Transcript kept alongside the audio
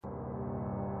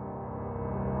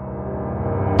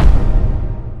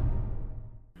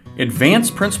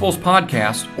Advanced Principles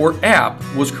Podcast, or APP,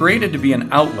 was created to be an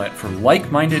outlet for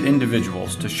like-minded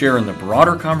individuals to share in the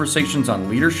broader conversations on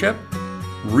leadership,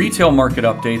 retail market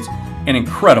updates, and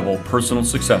incredible personal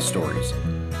success stories.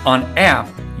 On APP,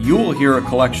 you will hear a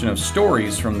collection of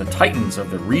stories from the titans of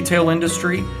the retail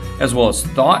industry, as well as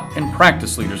thought and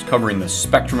practice leaders covering the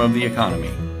spectrum of the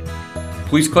economy.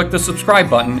 Please click the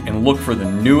subscribe button and look for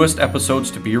the newest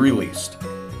episodes to be released.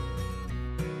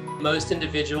 Most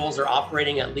individuals are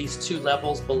operating at least 2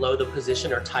 levels below the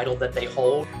position or title that they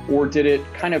hold. Or did it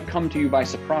kind of come to you by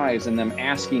surprise and them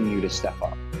asking you to step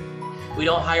up? We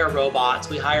don't hire robots,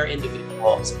 we hire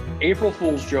individuals. April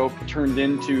Fool's joke turned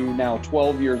into now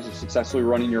 12 years of successfully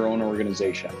running your own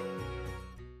organization.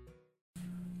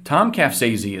 Thom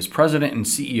Qafzezi is president and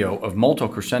CEO of Molto,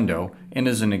 Crescendo and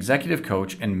is an executive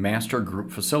coach and master group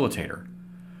facilitator.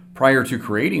 Prior to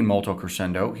creating Molto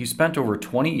Crescendo, he spent over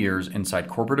 20 years inside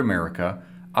corporate America,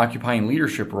 occupying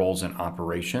leadership roles in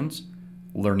operations,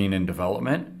 learning and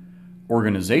development,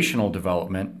 organizational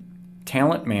development,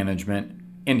 talent management,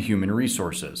 and human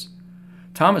resources.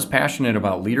 Thom is passionate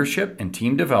about leadership and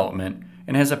team development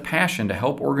and has a passion to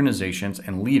help organizations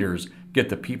and leaders get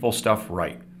the people stuff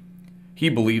right. He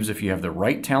believes if you have the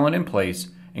right talent in place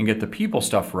and get the people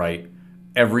stuff right,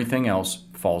 everything else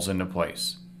falls into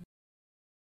place.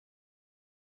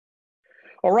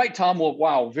 All right, Thom. Well,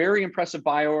 wow, very impressive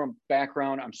bio and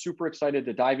background. I'm super excited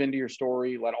to dive into your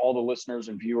story, let all the listeners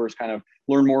and viewers kind of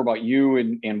learn more about you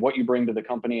and what you bring to the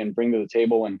company and bring to the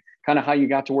table and kind of how you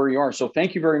got to where you are. So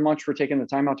thank you very much for taking the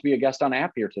time out to be a guest on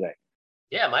APP here today.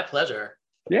 Yeah, my pleasure.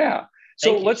 Yeah.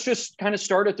 So let's just kind of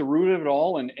start at the root of it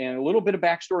all and a little bit of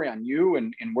backstory on you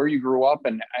and where you grew up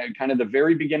and kind of the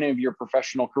very beginning of your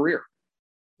professional career.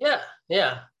 Yeah.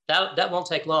 That won't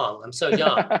take long. I'm so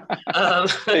young.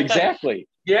 Exactly.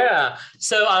 Yeah.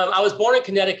 So I was born in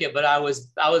Connecticut, but I was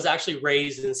actually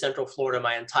raised in Central Florida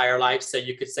my entire life. So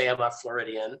you could say I'm a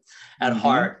Floridian at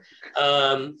heart.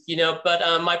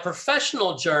 But my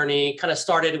professional journey kind of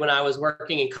started when I was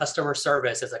working in customer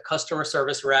service as a customer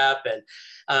service rep. And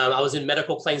I was in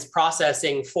medical claims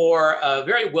processing for a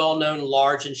very well-known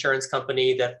large insurance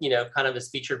company that, kind of is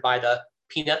featured by the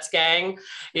Peanuts gang,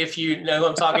 if you know who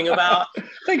I'm talking about. I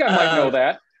think I might know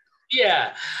that.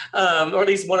 Yeah, or at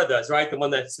least one of those, right? The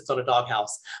one that sits on a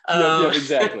doghouse. Yeah,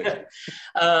 exactly.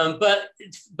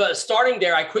 But starting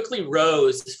there, I quickly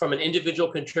rose from an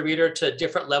individual contributor to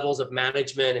different levels of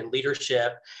management and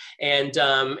leadership, and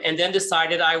then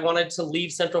decided I wanted to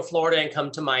leave Central Florida and come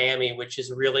to Miami, which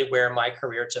is really where my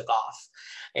career took off.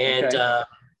 And okay.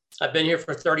 I've been here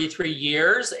for 33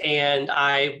 years, and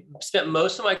I spent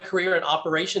most of my career in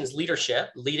operations leadership,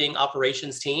 leading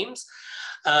operations teams,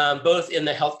 both in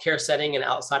the healthcare setting and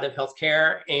outside of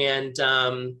healthcare. And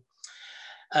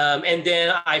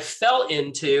then I fell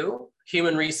into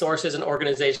human resources and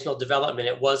organizational development.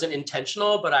 It wasn't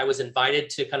intentional, but I was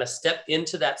invited to kind of step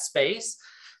into that space.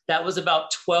 That was about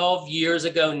 12 years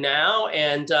ago now,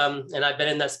 and I've been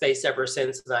in that space ever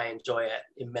since, and I enjoy it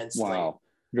immensely. Wow.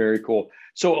 Very cool.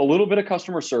 So a little bit of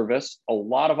customer service, a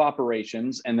lot of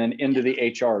operations, and then into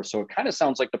the HR. So it kind of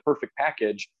sounds like the perfect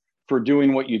package for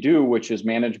doing what you do, which is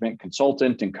management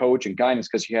consultant and coach and guidance,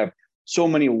 because you have so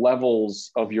many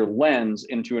levels of your lens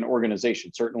into an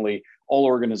organization. Certainly all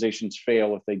organizations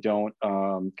fail if they don't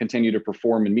continue to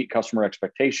perform and meet customer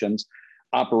expectations.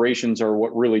 Operations are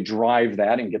what really drive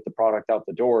that and get the product out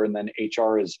the door. And then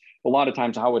HR is a lot of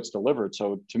times how it's delivered.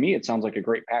 So to me, it sounds like a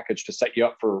great package to set you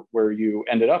up for where you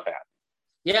ended up at.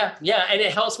 Yeah. And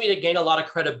it helps me to gain a lot of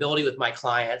credibility with my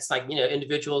clients, like,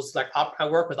 individuals, like I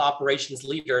work with operations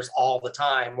leaders all the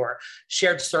time or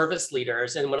shared service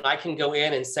leaders. And when I can go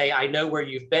in and say, I know where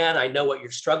you've been, I know what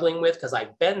you're struggling with because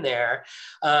I've been there,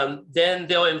 then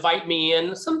they'll invite me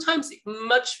in sometimes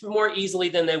much more easily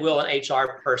than they will an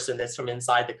HR person that's from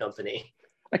inside the company.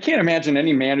 I can't imagine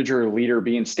any manager or leader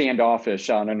being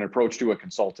standoffish on an approach to a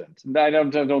consultant. I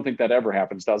don't think that ever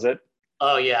happens, does it?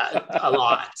 Oh yeah, a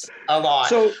lot.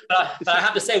 So, but I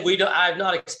have to say, I've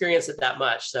not experienced it that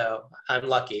much, so I'm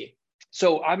lucky.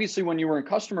 So obviously, when you were in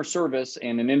customer service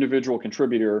and an individual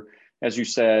contributor, as you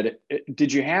said,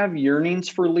 did you have yearnings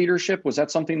for leadership? Was that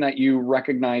something that you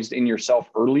recognized in yourself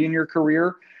early in your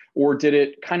career, or did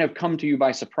it kind of come to you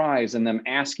by surprise and them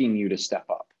asking you to step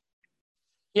up?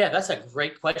 Yeah, that's a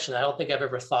great question. I don't think I've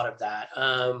ever thought of that.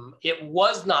 It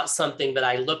was not something that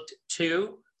I looked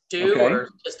to do or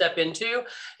to step into.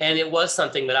 And it was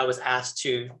something that I was asked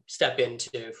to step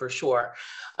into for sure.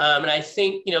 And I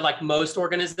think, like most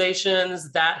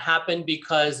organizations, that happened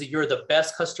because you're the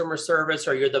best customer service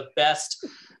or you're the best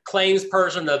claims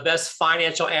person, the best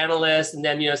financial analyst. And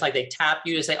then, it's like they tap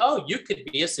you to say, oh, you could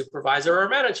be a supervisor or a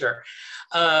manager.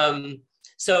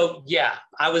 So yeah,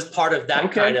 I was part of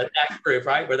that kind of that group,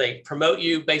 right? Where they promote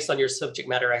you based on your subject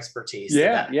matter expertise.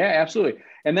 Yeah, absolutely.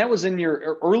 And that was in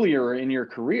your earlier in your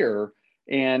career.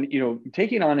 And,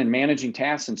 taking on and managing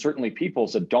tasks and certainly people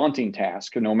is a daunting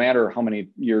task, no matter how many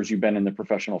years you've been in the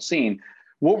professional scene.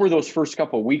 What were those first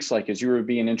couple of weeks like as you were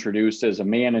being introduced as a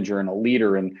manager and a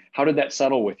leader? And how did that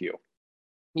settle with you?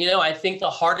 I think the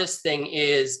hardest thing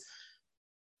is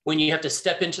when you have to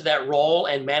step into that role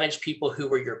and manage people who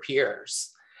were your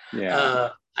peers. Yeah.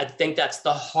 I think that's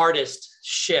the hardest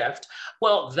shift.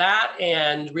 Well, that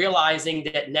and realizing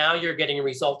that now you're getting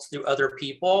results through other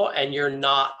people and you're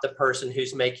not the person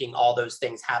who's making all those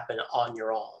things happen on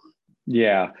your own.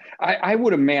 Yeah, I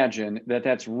would imagine that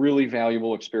that's really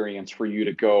valuable experience for you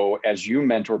to go as you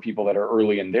mentor people that are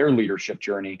early in their leadership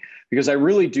journey, because I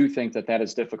really do think that that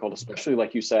is difficult, especially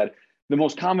like you said, the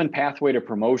most common pathway to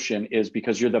promotion is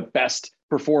because you're the best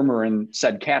performer in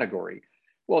said category.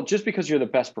 Well, just because you're the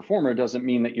best performer doesn't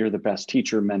mean that you're the best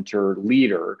teacher, mentor,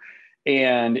 leader.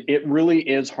 And it really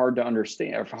is hard to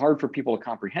understand, hard for people to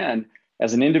comprehend.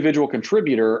 As an individual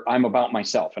contributor, I'm about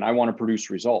myself and I want to produce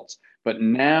results. But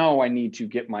now I need to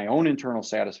get my own internal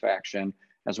satisfaction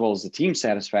as well as the team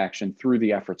satisfaction through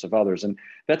the efforts of others. And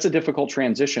that's a difficult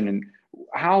transition. And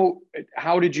how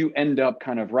did you end up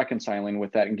kind of reconciling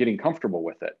with that and getting comfortable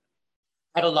with it?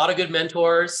 I had a lot of good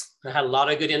mentors. I had a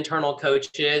lot of good internal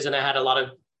coaches, and I had a lot of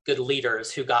good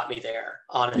leaders who got me there,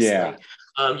 honestly. Yeah.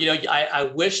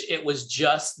 I wish it was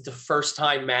just the first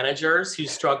time managers who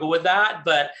struggle with that.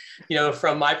 But,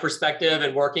 from my perspective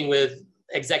and working with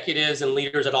executives and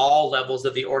leaders at all levels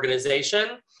of the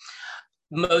organization,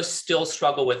 most still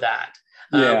struggle with that.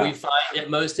 Yeah. We find that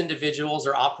most individuals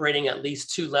are operating at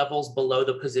least 2 levels below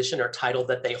the position or title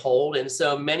that they hold. And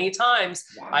so many times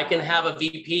I can have a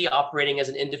VP operating as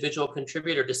an individual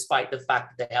contributor despite the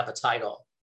fact that they have a title.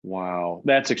 Wow,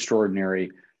 that's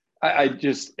extraordinary. I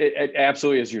just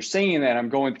absolutely, as you're saying that, I'm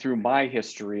going through my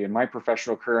history and my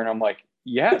professional career, and I'm like,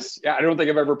 yes, I don't think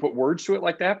I've ever put words to it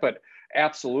like that, but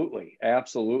absolutely.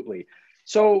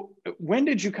 So when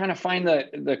did you kind of find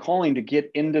the calling to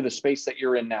get into the space that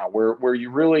you're in now, where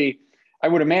you really, I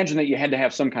would imagine that you had to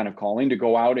have some kind of calling to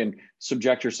go out and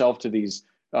subject yourself to these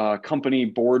company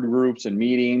board groups and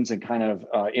meetings and kind of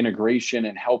integration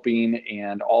and helping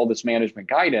and all this management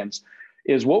guidance.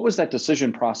 What was that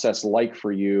decision process like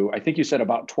for you? I think you said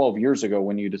about 12 years ago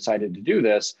when you decided to do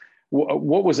this.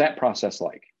 What was that process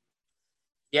like?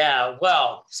 Yeah,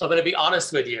 well, so I'm going to be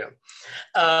honest with you.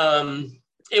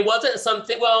 It wasn't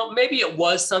something, well, maybe it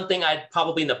was something I'd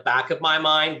probably in the back of my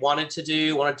mind wanted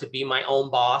to be my own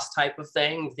boss type of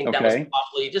thing. I think that was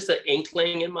probably just an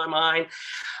inkling in my mind.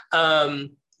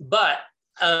 But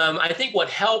I think what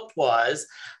helped was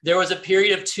there was a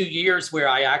period of 2 years where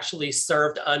I actually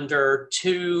served under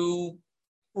 2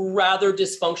 rather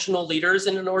dysfunctional leaders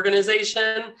in an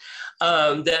organization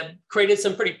that created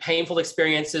some pretty painful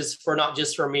experiences for not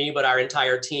just for me, but our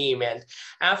entire team. And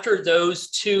after those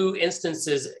 2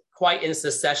 instances, quite in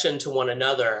succession to one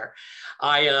another,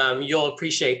 you'll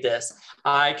appreciate this.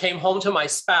 I came home to my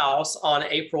spouse on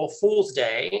April Fool's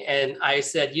Day and I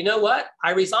said, you know what?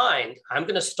 I resigned. I'm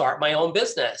going to start my own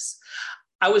business.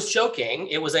 I was joking.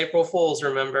 It was April Fool's,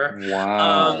 remember?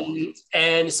 Wow.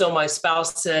 And so my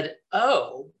spouse said,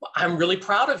 oh, I'm really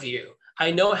proud of you. I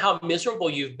know how miserable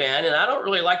you've been, and I don't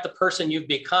really like the person you've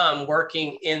become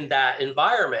working in that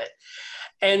environment.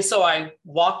 And so I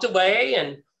walked away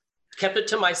and kept it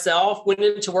to myself, went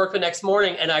into work the next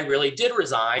morning, and I really did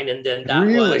resign. And then that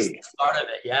was the start of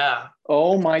it. Yeah.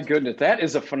 Oh my goodness. That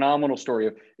is a phenomenal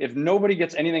story. If nobody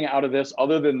gets anything out of this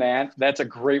other than that, that's a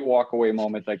great walk away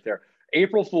moment right there.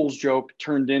 April Fool's joke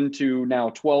turned into now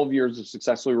 12 years of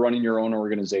successfully running your own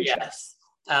organization. Yes,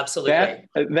 absolutely.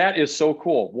 That is so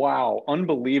cool. Wow.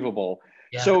 Unbelievable.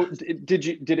 Yeah. So did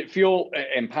it feel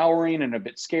empowering and a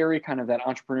bit scary, kind of that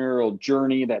entrepreneurial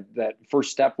journey, that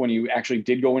first step when you actually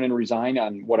did go in and resign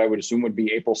on what I would assume would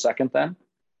be April 2nd then?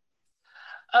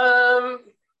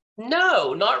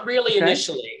 No, not really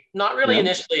initially. Not really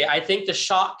initially. I think the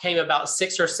shock came about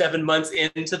 6 or 7 months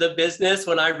into the business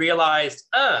when I realized,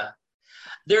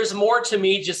 there's more to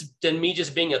me than me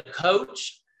just being a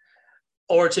coach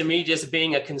or to me just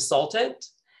being a consultant.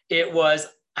 It was,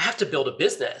 I have to build a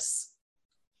business.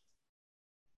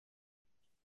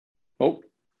 Oh,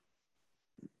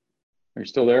 are you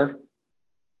still there?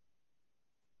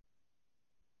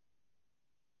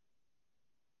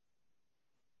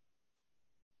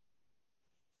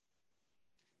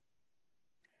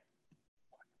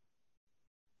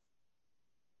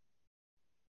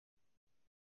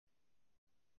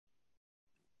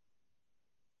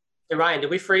 Hey, Ryan, did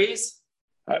we freeze?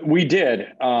 We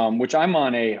did, which I'm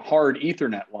on a hard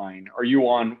Ethernet line. Are you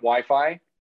on Wi-Fi?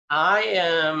 I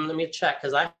am, let me check,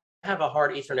 because I have a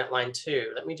hard Ethernet line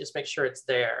too. Let me just make sure it's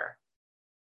there.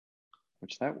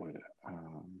 Which that would,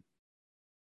 I'm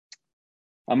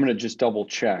going to just double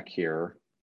check here.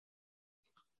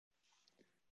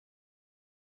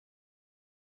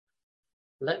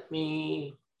 Let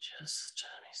me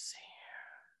see here.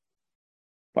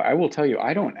 But I will tell you,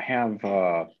 I don't have,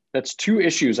 that's two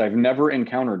issues I've never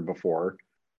encountered before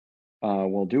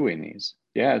while doing these.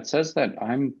 Yeah, it says that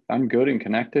I'm good and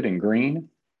connected and green.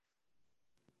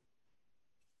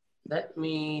 Let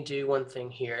me do one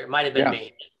thing here. It might have been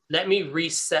me. Let me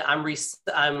reset. I'm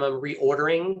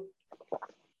reordering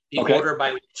the order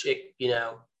by which it,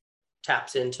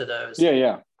 taps into those.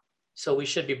 Yeah. So we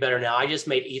should be better now. I just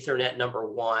made Ethernet number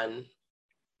 1.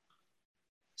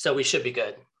 So we should be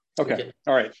good. Okay.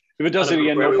 All right. If it does it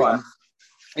again, no problem.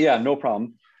 Yeah, no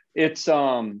problem. It's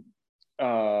okay.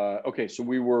 So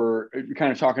we were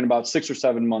kind of talking about 6 or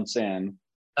 7 months in.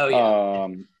 Oh yeah.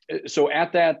 So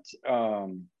at that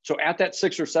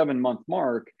 6 or 7 month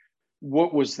mark,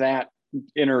 what was that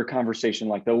inner conversation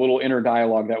like? The little inner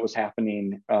dialogue that was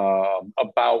happening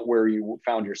about where you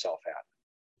found yourself at?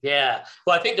 Yeah.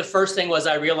 Well, I think the first thing was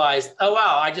I realized, oh,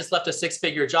 wow, I just left a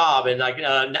 6-figure job and I've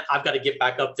got to get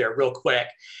back up there real quick.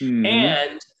 Mm-hmm.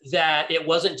 And that it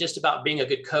wasn't just about being a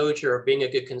good coach or being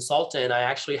a good consultant. I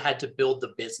actually had to build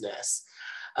the business.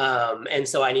 And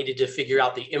so I needed to figure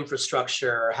out the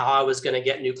infrastructure, how I was going to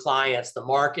get new clients, the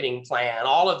marketing plan,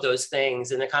 all of those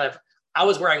things. And I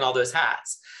was wearing all those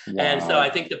hats. Wow. And so I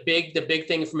think the big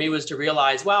thing for me was to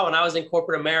realize, wow, when I was in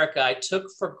corporate America, I took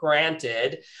for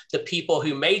granted the people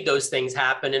who made those things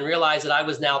happen and realized that I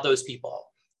was now those people.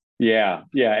 Yeah,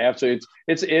 absolutely.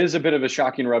 It is a bit of a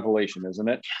shocking revelation, isn't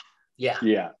it? Yeah.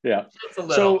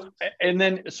 So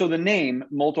the name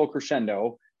Molto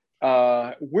Crescendo,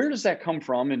 where does that come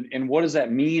from and what does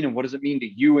that mean? And what does it mean to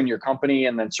you and your company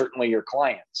and then certainly your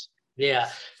clients? Yeah.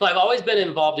 So I've always been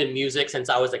involved in music since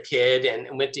I was a kid.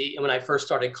 And when I first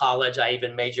started college, I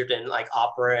even majored in like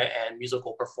opera and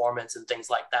musical performance and things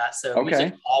like that. So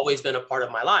music's always been a part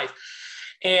of my life.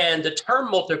 And the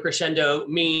term Molto Crescendo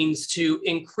means to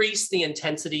increase the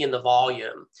intensity and the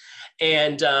volume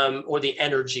and or the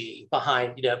energy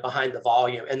behind the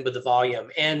volume and with the volume.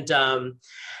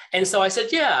 And so I said,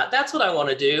 yeah, that's what I want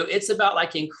to do. It's about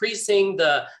like increasing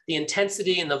the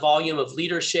intensity and the volume of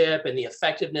leadership and the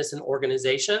effectiveness in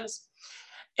organizations.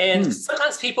 And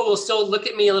sometimes people will still look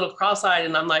at me a little cross-eyed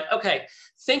and I'm like, okay,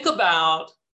 think about,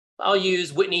 I'll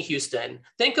use Whitney Houston.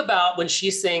 Think about when she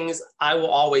sings, I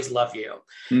Will Always Love You.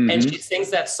 Mm-hmm. And she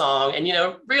sings that song. And,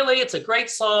 really, it's a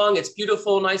great song. It's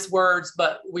beautiful, nice words,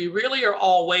 but we really are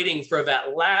all waiting for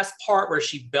that last part where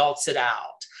she belts it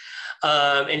out.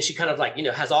 And she kind of like,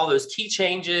 has all those key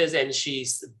changes and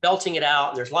she's belting it out.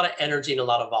 And there's a lot of energy and a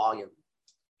lot of volume.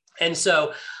 And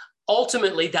so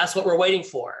ultimately, that's what we're waiting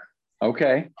for.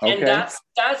 Okay. And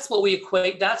that's what we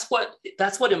equate. That's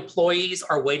what employees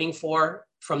are waiting for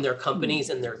from their companies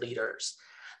and their leaders.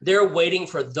 They're waiting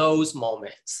for those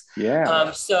moments.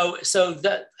 Yeah. So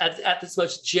that at this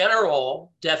most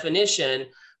general definition,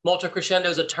 Molto Crescendo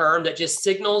is a term that just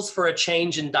signals for a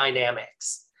change in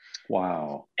dynamics.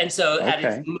 Wow. And so at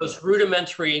its most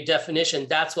rudimentary definition,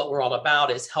 that's what we're all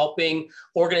about, is helping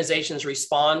organizations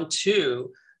respond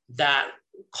to that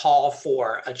call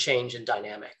for a change in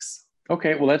dynamics.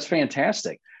 Okay, well, that's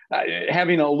fantastic.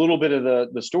 Having a little bit of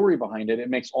the story behind it, it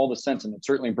makes all the sense, and it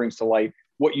certainly brings to light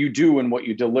what you do and what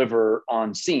you deliver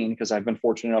on scene, because I've been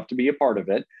fortunate enough to be a part of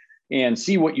it and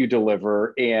see what you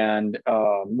deliver and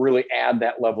really add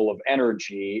that level of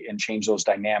energy and change those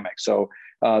dynamics. So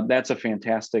that's a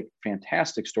fantastic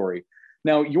story.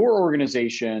 Now, your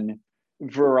organization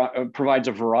provides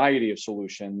a variety of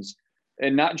solutions,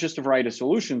 and not just a variety of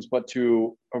solutions, but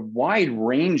to a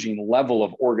wide-ranging level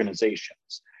of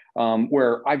organizations.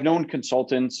 Where I've known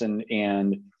consultants and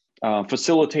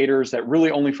facilitators that really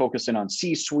only focus in on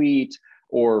C-suite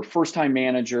or first-time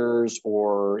managers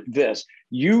or this.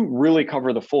 You really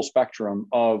cover the full spectrum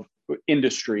of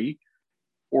industry,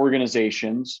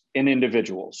 organizations, and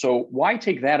individuals. So why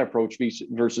take that approach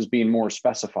versus being more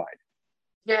specified?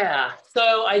 Yeah,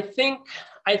 so I think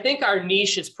our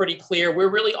niche is pretty clear.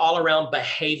 We're really all around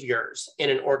behaviors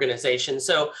in an organization.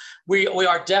 So we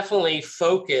are definitely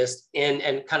focused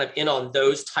and kind of in on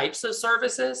those types of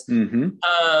services. Mm-hmm.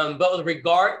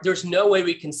 But there's no way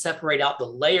we can separate out the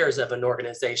layers of an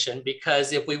organization,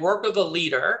 because if we work with a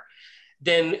leader,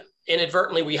 then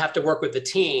inadvertently we have to work with the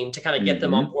team to kind of get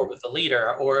them on board with the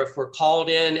leader. Or if we're called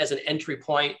in as an entry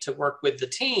point to work with the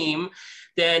team,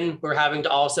 then we're having to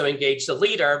also engage the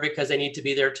leader because they need to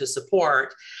be there to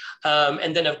support.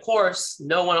 And then, of course,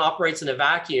 no one operates in a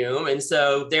vacuum. And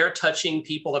so they're touching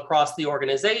people across the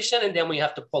organization, and then we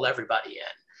have to pull everybody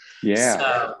in. Yeah.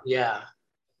 So, yeah.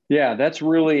 Yeah, that's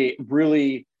really,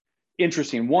 really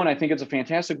interesting. One, I think it's a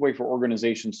fantastic way for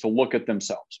organizations to look at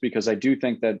themselves, because I do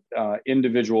think that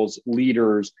individuals,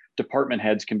 leaders, department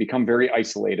heads can become very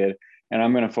isolated. And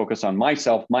I'm going to focus on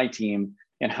myself, my team,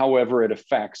 and however it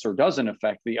affects or doesn't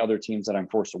affect the other teams that I'm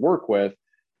forced to work with.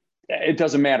 It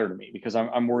doesn't matter to me because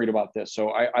I'm worried about this. So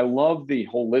I love the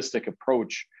holistic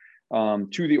approach to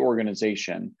the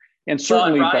organization. And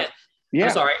certainly, well, Ryan, yeah.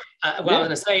 I'm sorry. I was going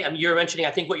to say, you're mentioning,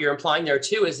 I think what you're implying there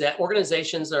too, is that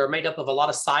organizations are made up of a lot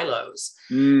of silos.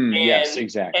 Yes,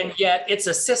 exactly. And yet it's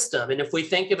a system. And if we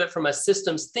think of it from a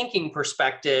systems thinking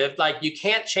perspective, like you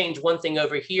can't change one thing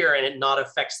over here and it not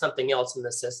affect something else in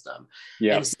the system.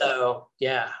 Yeah. And so,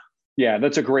 yeah. Yeah,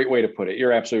 that's a great way to put it.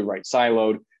 You're absolutely right.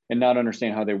 Siloed and not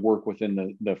understand how they work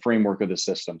within the framework of the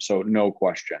system. So no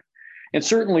question. And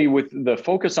certainly with the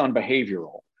focus on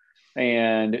behavioral,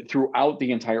 and throughout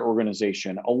the entire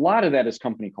organization, a lot of that is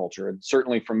company culture. And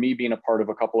certainly from me being a part of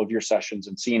a couple of your sessions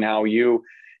and seeing how you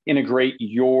integrate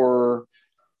your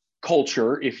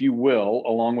culture, if you will,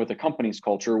 along with the company's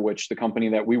culture, which the company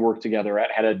that we worked together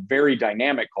at had a very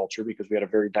dynamic culture because we had a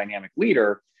very dynamic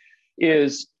leader,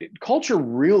 is culture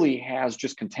really has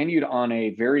just continued on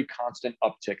a very constant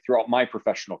uptick throughout my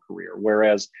professional career.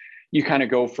 Whereas you kind of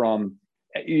go from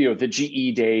the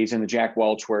GE days and the Jack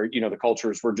Welch, where, the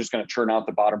cultures were just going to churn out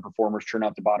the bottom performers, churn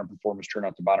out the bottom performers, churn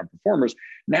out the bottom performers.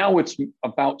 Now it's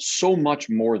about so much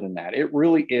more than that. It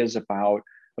really is about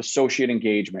associate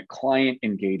engagement, client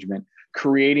engagement,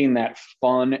 creating that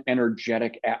fun,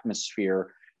 energetic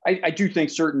atmosphere. I do think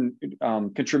certain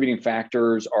contributing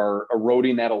factors are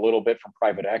eroding that a little bit from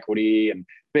private equity and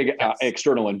big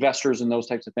external investors and those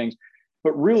types of things.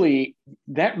 But really,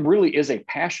 that really is a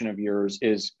passion of yours,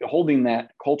 is holding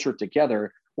that culture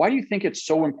together. Why do you think it's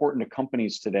so important to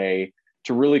companies today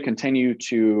to really continue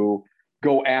to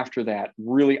go after that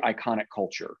really iconic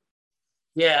culture?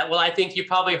 Yeah, well, I think you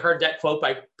probably heard that quote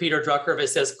by Peter Drucker. It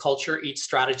says, "Culture eats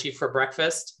strategy for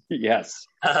breakfast." Yes.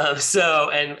 That's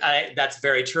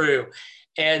very true.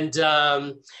 And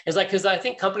it's like, because I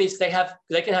think companies, they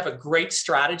can have a great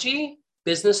strategy,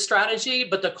 business strategy,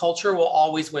 but the culture will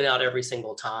always win out every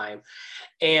single time.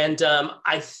 And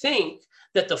I think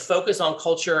that the focus on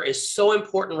culture is so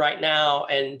important right now.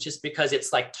 And just because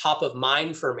it's like top of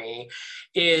mind for me,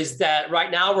 is that right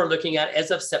now we're looking at,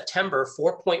 as of September,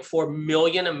 4.4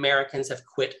 million Americans have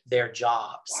quit their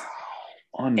jobs.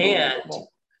 Wow.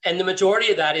 Unbelievable. And the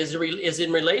majority of that is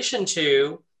in relation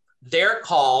to their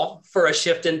call for a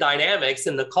shift in dynamics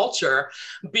in the culture,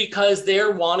 because they're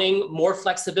wanting more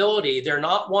flexibility. They're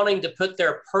not wanting to put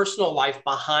their personal life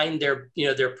behind their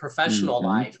professional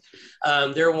life.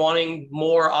 They're wanting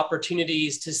more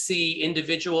opportunities to see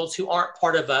individuals who aren't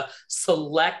part of a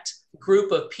select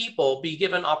group of people be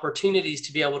given opportunities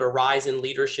to be able to rise in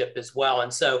leadership as well.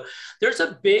 And so there's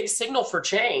a big signal for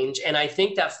change. And I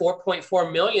think that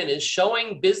 4.4 million is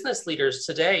showing business leaders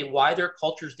today why their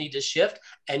cultures need to shift,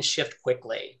 and shift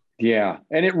quickly. Yeah.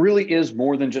 And it really is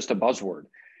more than just a buzzword.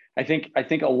 I think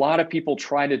a lot of people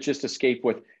try to just escape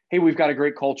with, hey, we've got a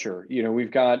great culture.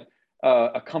 We've got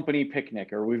a company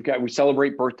picnic, or we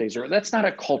celebrate birthdays, or that's not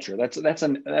a culture. That's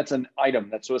an item.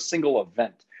 That's a single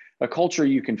event. A culture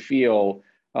you can feel.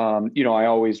 I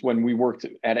always, when we worked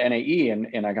at NAE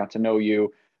and I got to know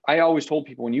you, I always told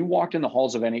people, when you walked in the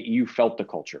halls of NAE, you felt the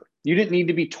culture. You didn't need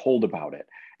to be told about it.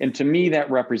 And to me,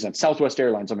 that represents Southwest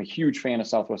Airlines. I'm a huge fan of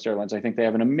Southwest Airlines. I think they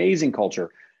have an amazing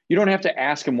culture. You don't have to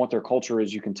ask them what their culture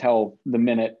is. You can tell the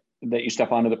minute that you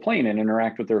step onto the plane and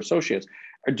interact with their associates.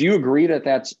 Do you agree that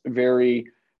that's very,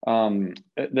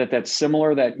 that's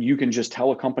similar, that you can just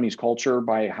tell a company's culture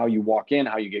by how you walk in,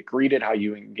 how you get greeted, how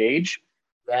you engage?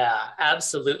 Yeah,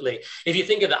 absolutely. If you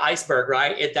think of the iceberg,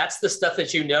 right, that's the stuff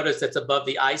that you notice that's above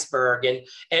the iceberg.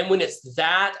 And when it's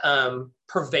that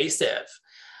pervasive,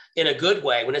 in a good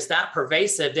way, when it's that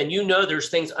pervasive, then there's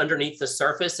things underneath the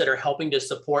surface that are helping to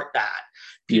support that.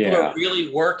 People are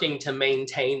really working to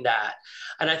maintain that.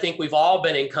 And I think we've all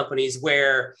been in companies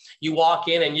where you walk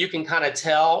in and you can kind of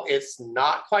tell it's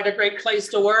not quite a great place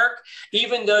to work,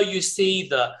 even though you see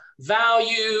the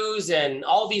values and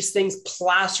all these things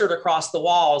plastered across the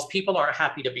walls. People aren't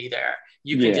happy to be there.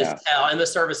 You can just tell, and the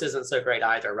service isn't so great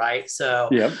either, right? So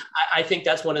I think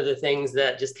that's one of the things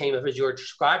that just came up as you were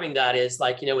describing that, is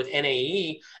like, with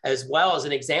NAE as well as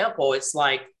an example, it's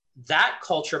like that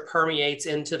culture permeates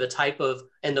into the type of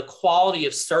and the quality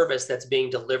of service that's being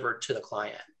delivered to the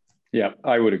client. Yeah,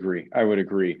 I would agree.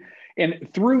 And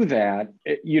through that,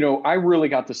 I really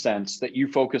got the sense that you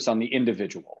focus on the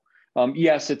individual.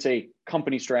 Yes, it's a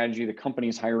company strategy. The company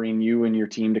is hiring you and your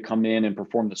team to come in and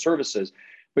perform the services,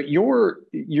 but your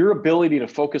ability to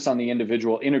focus on the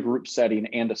individual in a group setting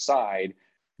and aside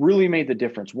really made the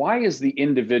difference. Why is the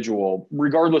individual,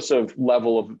 regardless of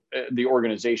level of the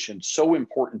organization, so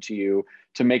important to you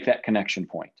to make that connection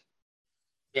point?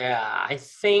 Yeah, I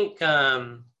think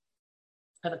I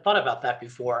haven't thought about that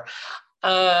before.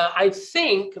 I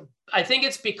think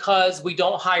it's because we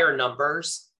don't hire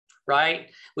numbers,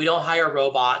 right? We don't hire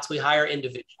robots, we hire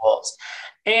individuals.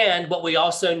 And what we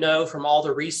also know from all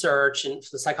the research and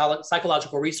the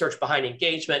psychological research behind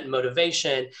engagement and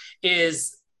motivation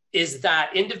is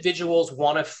that individuals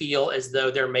want to feel as though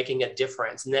they're making a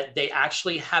difference and that they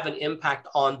actually have an impact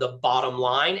on the bottom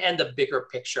line and the bigger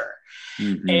picture.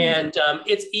 Mm-hmm. And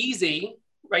it's easy,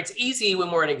 right? It's easy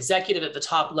when we're an executive at the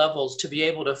top levels to be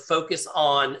able to focus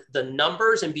on the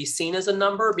numbers and be seen as a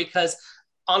number, because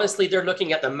honestly, they're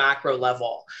looking at the macro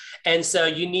level. And so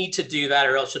you need to do that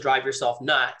or else you'll drive yourself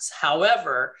nuts.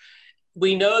 However,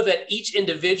 we know that each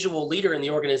individual leader in the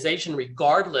organization,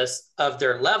 regardless of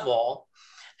their level,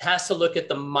 has to look at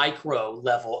the micro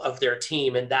level of their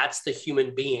team. And that's the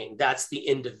human being, that's the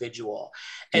individual.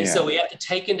 And so we have to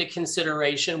take into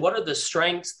consideration what are the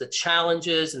strengths, the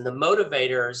challenges, and the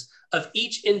motivators of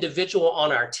each individual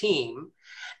on our team,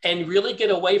 and really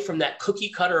get away from that cookie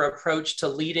cutter approach to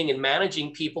leading and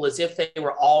managing people as if they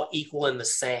were all equal and the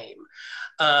same.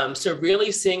 So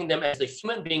really seeing them as the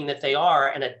human being that they are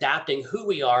and adapting who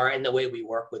we are and the way we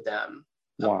work with them.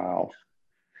 Wow.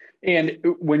 And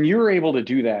when you're able to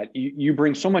do that, you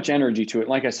bring so much energy to it.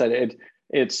 Like I said,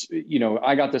 it's,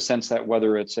 I got the sense that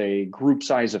whether it's a group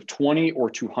size of 20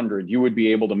 or 200, you would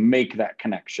be able to make that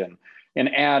connection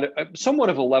and add somewhat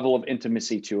of a level of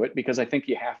intimacy to it, because I think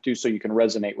you have to, so you can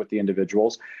resonate with the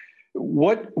individuals.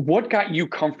 What got you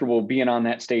comfortable being on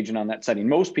that stage and on that setting?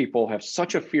 Most people have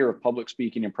such a fear of public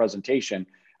speaking and presentation.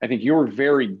 I think you're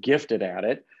very gifted at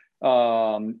it.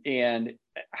 And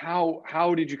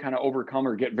how did you kind of overcome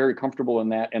or get very comfortable in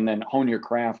that and then hone your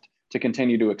craft to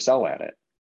continue to excel at it?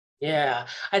 Yeah,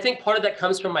 I think part of that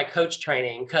comes from my coach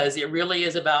training, because it really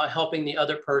is about helping the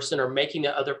other person or making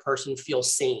the other person feel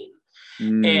seen.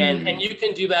 And you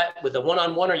can do that with a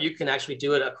one-on-one, or you can actually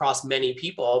do it across many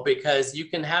people, because you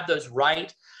can have those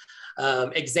right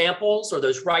examples or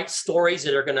those right stories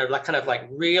that are going to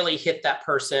really hit that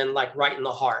person right in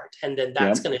the heart. And then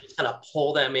that's going to kind of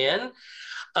pull them in.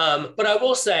 But I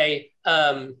will say,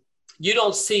 you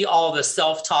don't see all the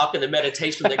self-talk and the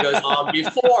meditation that goes on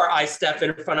before I step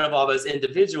in front of all those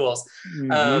individuals.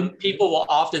 People will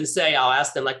often say, I'll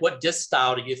ask them, what disc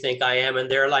style do you think I am? And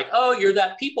they're like, oh, you're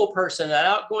that people person, that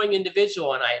outgoing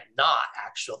individual. And I am not,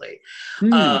 actually.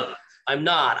 I'm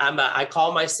not. I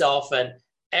call myself an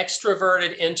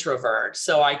extroverted introvert.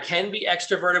 So I can be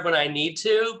extroverted when I need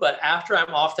to, but after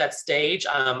I'm off that stage,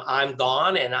 I'm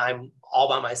gone and I'm all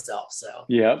by myself. So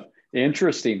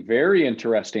interesting, very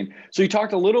interesting. So you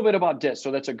talked a little bit about DISC. So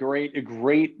that's a great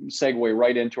segue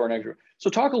right into our next. So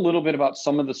talk a little bit about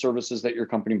some of the services that your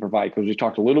company provides, because we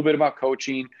talked a little bit about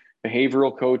coaching,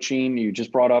 behavioral coaching. You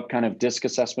just brought up kind of DISC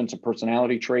assessments of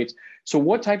personality traits. So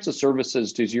what types of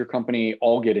services does your company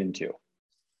all get into?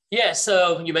 Yeah,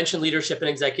 so you mentioned leadership and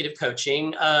executive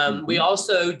coaching. We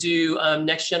also do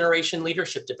next generation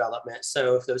leadership development.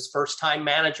 So if those first-time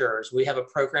managers, we have a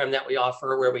program that we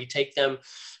offer where we take them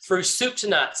through soup to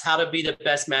nuts, how to be the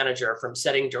best manager, from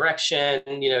setting direction,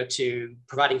 to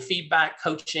providing feedback,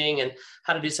 coaching, and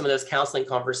how to do some of those counseling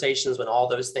conversations when all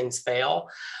those things fail,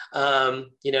 to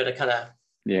kind of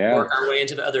work our way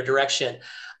into the other direction.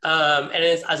 And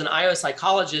as an IO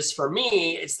psychologist, for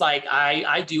me, it's like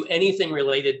I do anything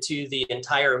related to the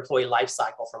entire employee life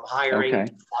cycle, from hiring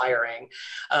to firing.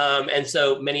 And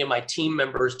so many of my team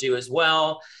members do as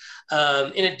well.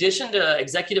 In addition to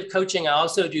executive coaching, I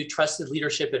also do trusted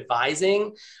leadership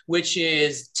advising, which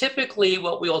is typically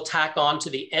what we'll tack on to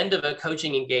the end of a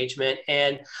coaching engagement.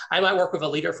 And I might work with a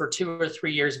leader for 2 or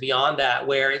 3 years beyond that,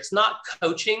 where it's not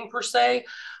coaching per se,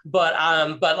 but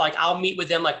I'll meet with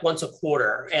them once a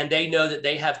quarter, and they know that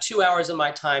they have 2 hours of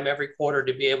my time every quarter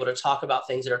to be able to talk about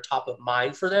things that are top of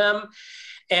mind for them.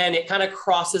 And it kind of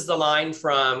crosses the line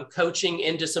from coaching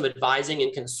into some advising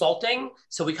and consulting.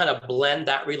 So we kind of blend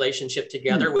that relationship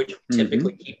together, which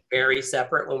typically keep very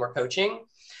separate when we're coaching.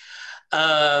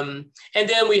 And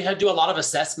then we do a lot of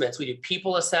assessments. We do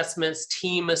people assessments,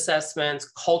 team assessments,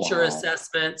 culture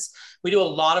assessments. We do a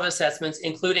lot of assessments,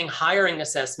 including hiring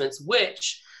assessments,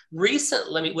 which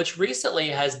which recently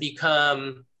has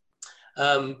become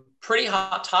pretty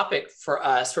hot topic for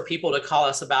us, for people to call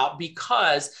us about,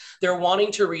 because they're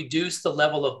wanting to reduce the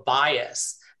level of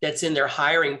bias that's in their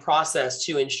hiring process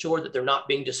to ensure that they're not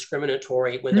being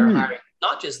discriminatory when they're hiring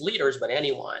not just leaders, but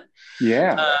anyone.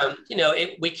 Yeah.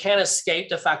 We can't escape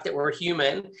the fact that we're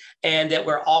human and that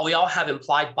we all have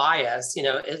implied bias.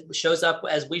 It shows up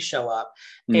as we show up.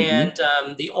 And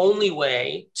the only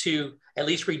way to at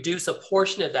least reduce a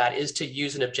portion of that is to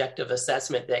use an objective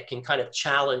assessment that can kind of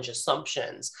challenge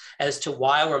assumptions as to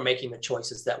why we're making the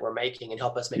choices that we're making and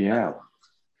help us make better ones.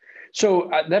 So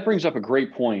that brings up a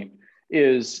great point.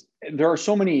 Is there are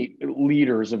so many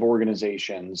leaders of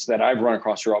organizations that I've run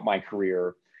across throughout my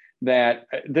career that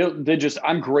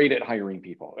I'm great at hiring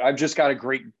people. I've just got a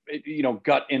great,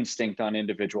 gut instinct on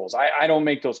individuals. I don't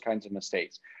make those kinds of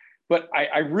mistakes. But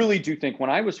I really do think when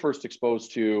I was first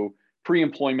exposed to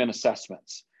pre-employment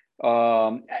assessments,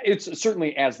 it's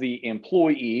certainly as the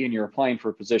employee and you're applying for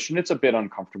a position, it's a bit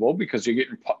uncomfortable because you're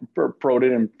getting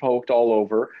prodded and poked all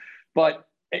over. But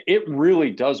it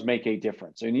really does make a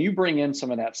difference. And you bring in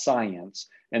some of that science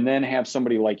and then have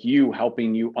somebody like you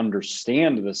helping you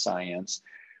understand the science.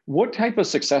 What type of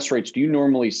success rates do you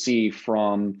normally see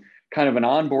from kind of an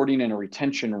onboarding and a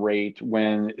retention rate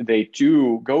when they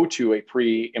do go to a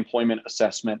pre-employment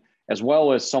assessment, as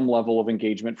well as some level of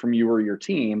engagement from you or your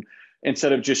team,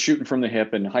 instead of just shooting from the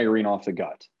hip and hiring off the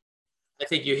gut? I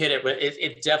think you hit it.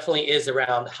 It definitely is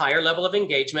around higher level of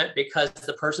engagement because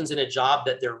the person's in a job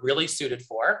that they're really suited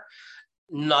for,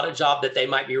 not a job that they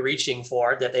might be reaching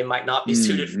for, that they might not be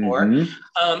suited for,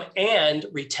 and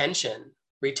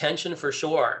retention for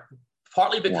sure.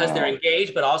 Partly because they're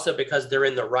engaged, but also because they're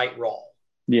in the right role.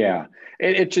 Yeah,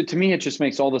 to me, it just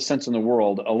makes all the sense in the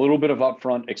world. A little bit of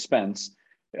upfront expense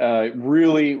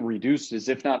really reduces,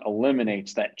 if not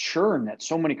eliminates, that churn that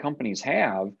so many companies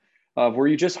have, where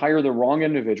you just hire the wrong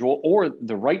individual or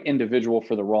the right individual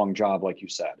for the wrong job, like you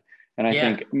said. And I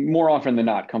think more often than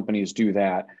not, companies do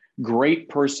that. Great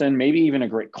person, maybe even a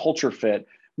great culture fit.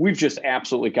 We've just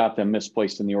absolutely got them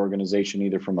misplaced in the organization,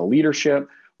 either from a leadership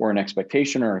or an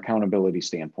expectation or accountability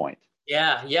standpoint.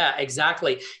 Yeah,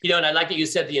 exactly. And I like that you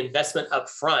said the investment up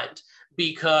front,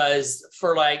 because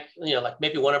for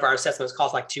maybe one of our assessments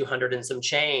costs like 200 and some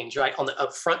change, right, on the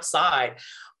upfront side.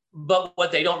 But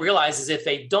what they don't realize is if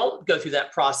they don't go through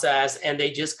that process and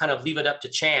they just kind of leave it up to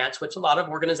chance, which a lot of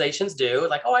organizations do,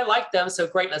 like, oh, I like them, so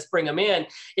great, let's bring them in.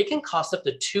 It can cost up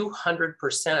to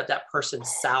 200% of that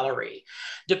person's salary,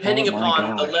 depending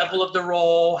upon the level of the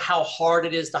role, how hard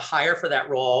it is to hire for that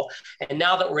role. And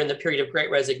now that we're in the period of great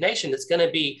resignation,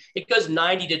 it goes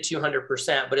 90 to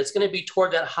 200%, but it's going to be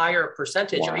toward that higher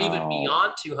percentage or even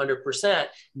beyond 200%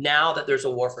 now that there's a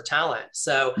war for talent.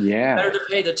 So better to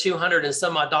pay the 200 and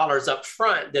some odd dollars up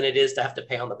front than it is to have to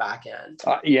pay on the back end.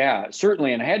 Yeah,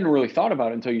 certainly. And I hadn't really thought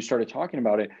about it until you started talking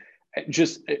about it.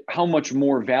 Just how much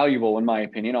more valuable, in my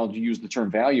opinion, I'll use the term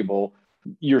valuable,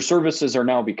 your services are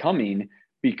now becoming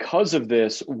because of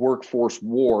this workforce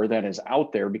war that is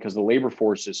out there, because the labor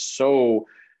force is so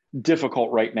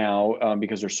difficult right now,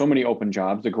 because there's so many open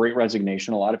jobs, the great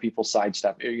resignation, a lot of people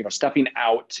stepping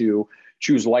out to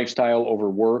choose lifestyle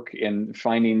over work and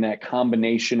finding that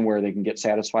combination where they can get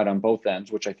satisfied on both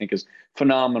ends, which I think is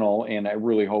phenomenal. And I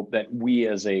really hope that we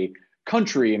as a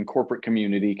country and corporate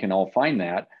community can all find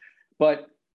that. But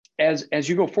as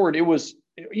you go forward, it was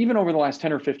even over the last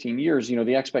 10 or 15 years,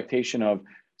 the expectation of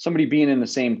somebody being in the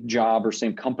same job or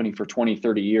same company for 20,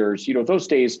 30 years, those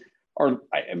days are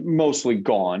mostly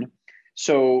gone.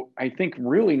 So I think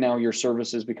really now your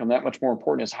services become that much more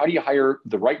important. Is how do you hire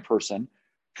the right person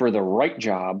for the right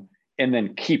job and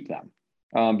then keep them?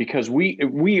 Because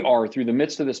we are through the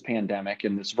midst of this pandemic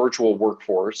and this virtual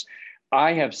workforce.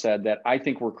 I have said that I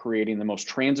think we're creating the most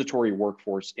transitory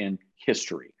workforce in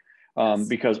history,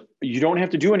 because you don't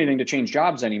have to do anything to change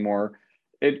jobs anymore.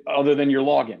 Other than your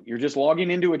login, you're just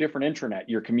logging into a different intranet.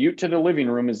 Your commute to the living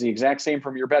room is the exact same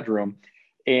from your bedroom,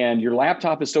 and your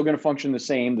laptop is still going to function the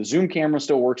same. The Zoom camera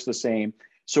still works the same.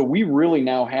 So we really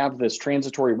now have this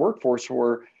transitory workforce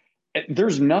where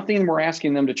there's nothing we're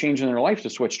asking them to change in their life to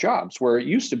switch jobs, where it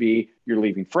used to be you're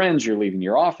leaving friends, you're leaving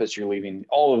your office, you're leaving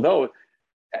all of those.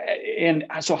 And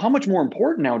so how much more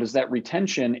important now does that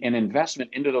retention and investment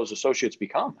into those associates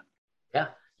become?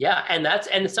 Yeah. And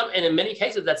in many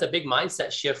cases, that's a big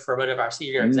mindset shift for one of our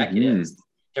senior executives.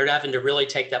 They're having to really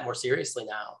take that more seriously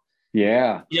now.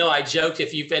 Yeah. I joked,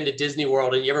 if you've been to Disney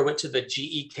World and you ever went to the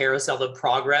GE Carousel of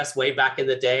Progress way back in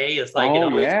the day, it's like,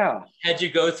 had you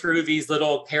go through these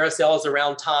little carousels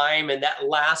around time. And that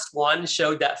last one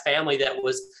showed that family that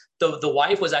was the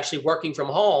wife was actually working from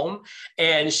home,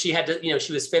 and she had to,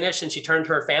 she was finished, and she turned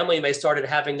to her family, and they started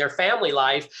having their family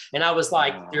life. And I was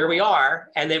like, here we are.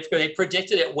 And they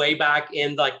predicted it way back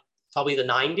in like probably the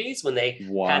 90s when they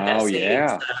had that same.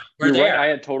 Yeah. You're right. I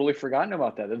had totally forgotten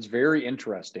about that. That's very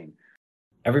interesting.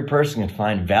 Every person can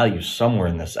find value somewhere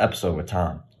in this episode with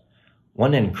Thom. What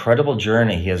an incredible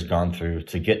journey he has gone through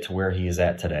to get to where he is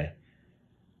at today.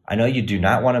 I know you do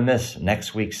not want to miss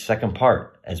next week's second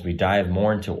part as we dive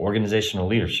more into organizational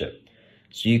leadership.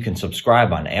 So you can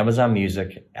subscribe on Amazon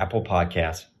Music, Apple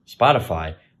Podcasts,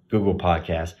 Spotify, Google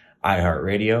Podcasts,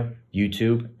 iHeartRadio,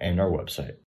 YouTube, and our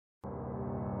website.